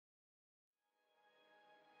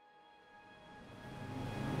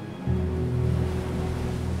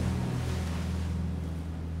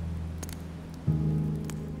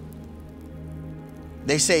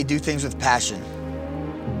They say do things with passion,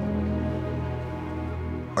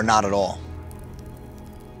 or not at all.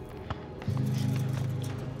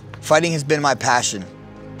 Fighting has been my passion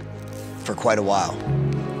for quite a while.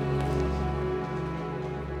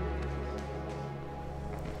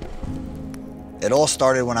 It all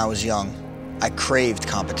started when I was young. I craved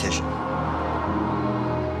competition.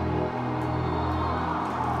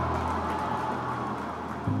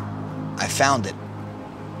 I found it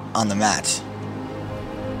on the mats.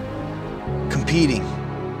 Competing,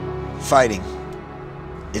 fighting,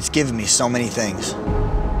 it's given me so many things.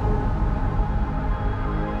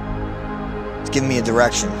 It's given me a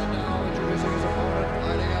direction,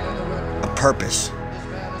 a purpose.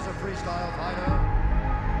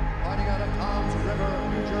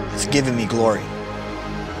 It's given me glory.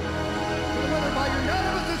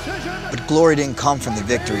 But glory didn't come from the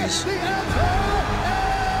victories.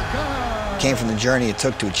 It came from the journey it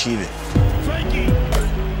took to achieve it. Frankie,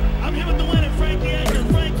 I'm here with the winner, Frankie Edgar.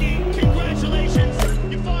 Frankie, congratulations.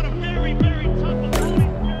 You fought a very, very tough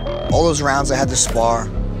opponent. All those rounds I had to spar,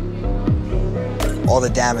 all the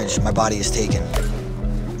damage my body has taken.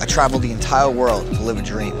 I traveled the entire world to live a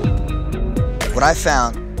dream. What I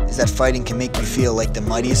found is that fighting can make you feel like the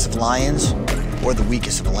mightiest of lions or the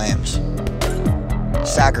weakest of lambs.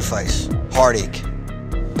 Sacrifice, heartache,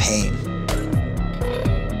 pain.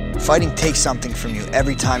 Fighting takes something from you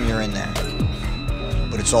every time you're in there,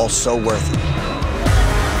 but it's all so worth it.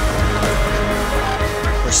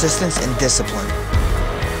 Persistence and discipline.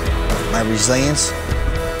 My resilience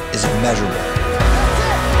is immeasurable.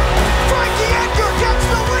 Frankie Edgar gets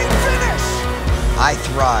the ring finish! I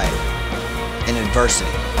thrive in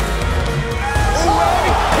adversity.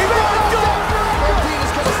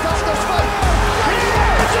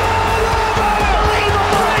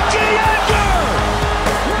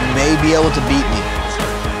 You may be able to beat me,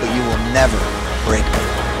 but you will never break me.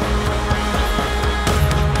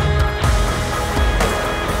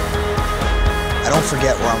 I don't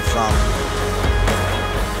forget where I'm from,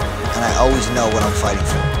 and I always know what I'm fighting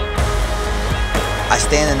for. I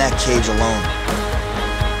stand in that cage alone,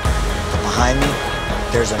 but behind me,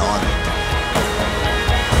 there's an army.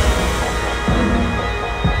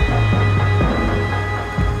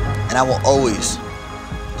 And I will always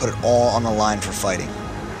put it all on the line for fighting,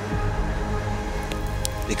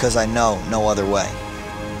 because I know no other way.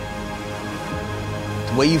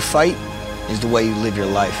 The way you fight is the way you live your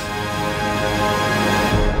life.